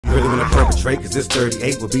Really wanna perpetrate, cause this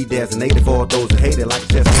 38 will be designated for all those that hate it like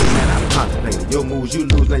just man, I contemplated. Your moves you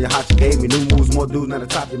lose, now your hot you gave me. New moves, more dudes, now the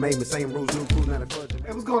top you made me. Same rules, new crews, now the first.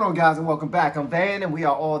 Hey, what's going on, guys, and welcome back. I'm Van, and we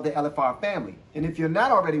are all the LFR family. And if you're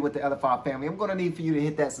not already with the LFR family, I'm gonna need for you to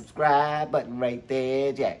hit that subscribe button right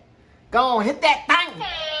there, Jack. Go on, hit that thing.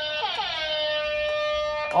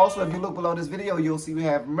 Also, if you look below this video, you'll see we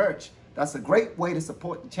have merch. That's a great way to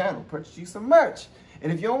support the channel. Purchase you some merch.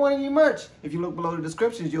 And if you don't want any merch, if you look below the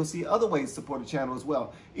descriptions, you'll see other ways to support the channel as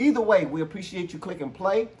well. Either way, we appreciate you clicking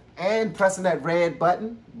play and pressing that red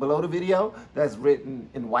button below the video that's written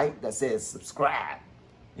in white that says subscribe.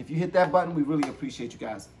 If you hit that button, we really appreciate you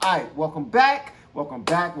guys. All right, welcome back. Welcome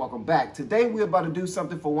back. Welcome back. Today, we're about to do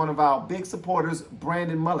something for one of our big supporters,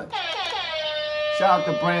 Brandon Mullen. Shout out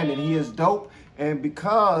to Brandon. He is dope. And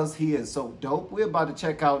because he is so dope, we're about to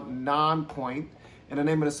check out NonPoint. And the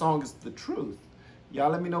name of the song is The Truth. Y'all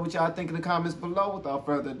let me know what y'all think in the comments below. Without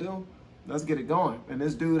further ado, let's get it going. And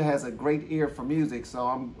this dude has a great ear for music, so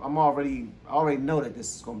I already know that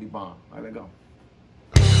this is gonna be bomb. All right, let's go.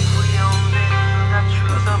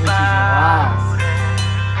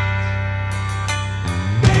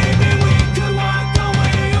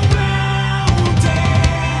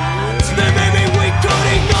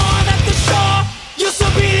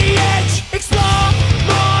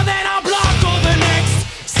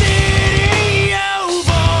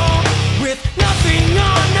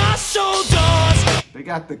 They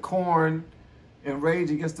got the Korn and Rage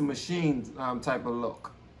Against the Machine type of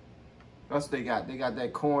look. That's what they got. They got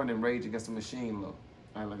that Korn and Rage Against the Machine look.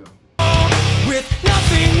 All right, let's go. With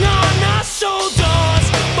nothing on our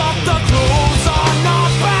shoulders, but the clothes on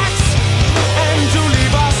our backs, and to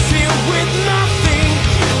leave us here with nothing,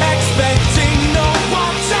 expecting no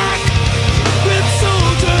attack, with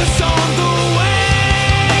soldiers on the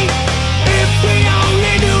way. If we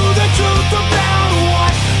only knew the truth about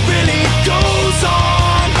what really goes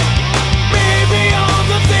on, maybe all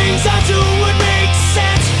the things I do would make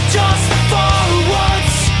sense just for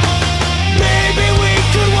once. Maybe we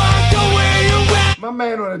could walk away around. My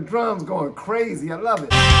man on the drums going crazy. I love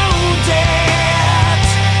it.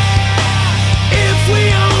 If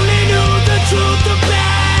we only knew the truth about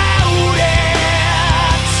it.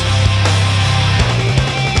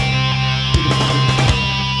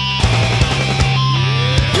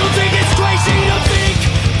 You think it's crazy to think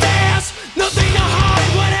there's nothing to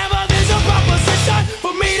hide whenever there's a proposition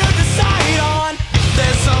for me to decide on.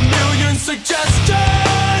 There's a million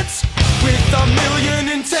suggestions with a million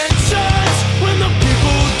intentions. When the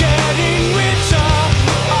people getting richer,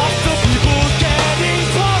 off the people getting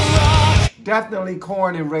poorer. Definitely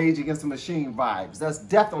Korn and Rage Against the Machine vibes. That's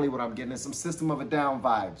definitely what I'm getting. It's some System of a Down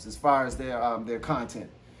vibes as far as their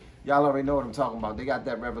content. Y'all already know what I'm talking about. They got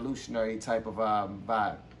that revolutionary type of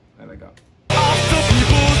vibe. There they go. Off the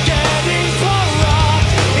people getting poorer.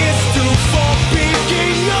 It's too far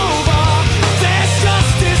being over. There's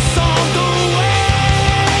justice on the way.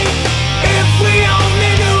 If we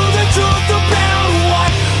only knew the truth about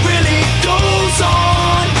what really goes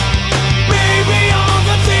on, maybe all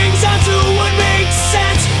the things I do would make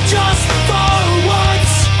sense just for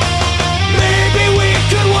once. Maybe we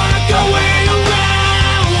could walk away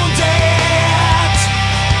around it.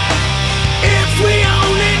 If we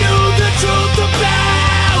only knew the truth about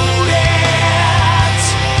it.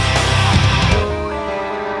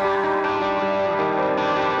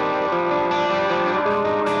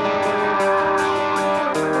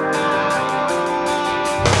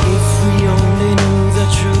 If we only knew the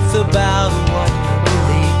truth about what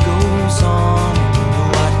really goes on and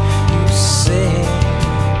what you say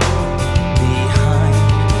behind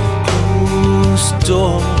closed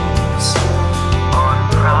doors on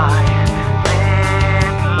private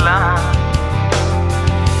lines.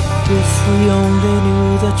 If we only knew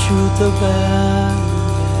the truth about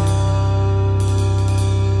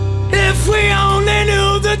it. If we only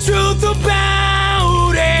knew the truth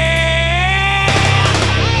about it.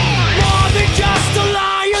 More than just a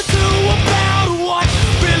lie or two about what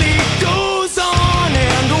really goes on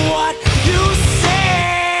and what you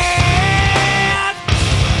said.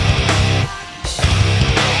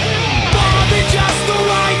 More than just the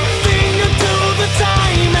right thing to do, the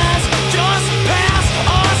time has just passed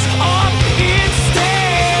us up instead.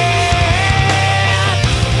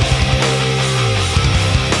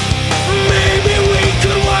 Maybe we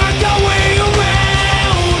could work our way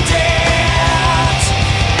around it.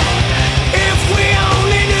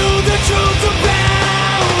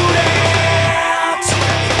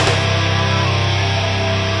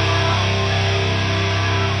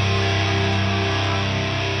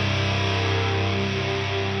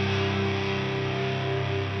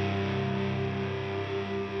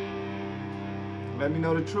 Let me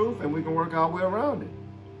know the truth, and we can work our way around it.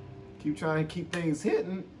 Keep trying to keep things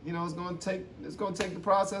hidden. You know, it's gonna take the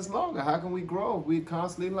process longer. How can we grow if we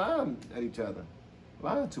constantly lying at each other,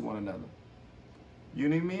 lying to one another? You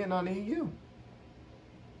need me, and I need you.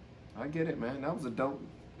 I get it, man. That was a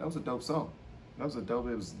dope song. That was a dope.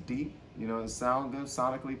 It was deep. You know, it sounded good,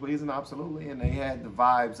 sonically pleasing, absolutely. And they had the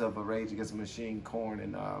vibes of a Rage Against the Machine, Korn,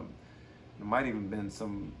 and there might even been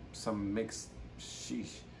some mixed,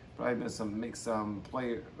 probably been some mixed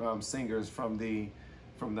singers from the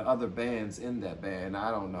other bands in that band.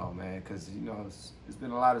 I don't know, man, because you know it's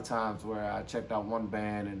been a lot of times where I checked out one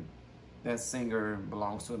band and that singer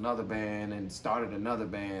belongs to another band and started another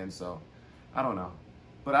band, so I don't know.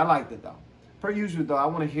 But I liked it though. Per usual though, I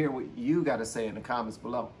want to hear what you got to say in the comments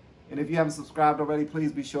below. And if you haven't subscribed already,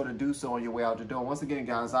 please be sure to do so on your way out the door. Once again,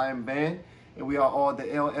 guys, I am Van, and we are all the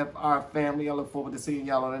LFR family. I look forward to seeing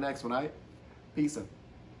y'all on the next one, all right? Peace out.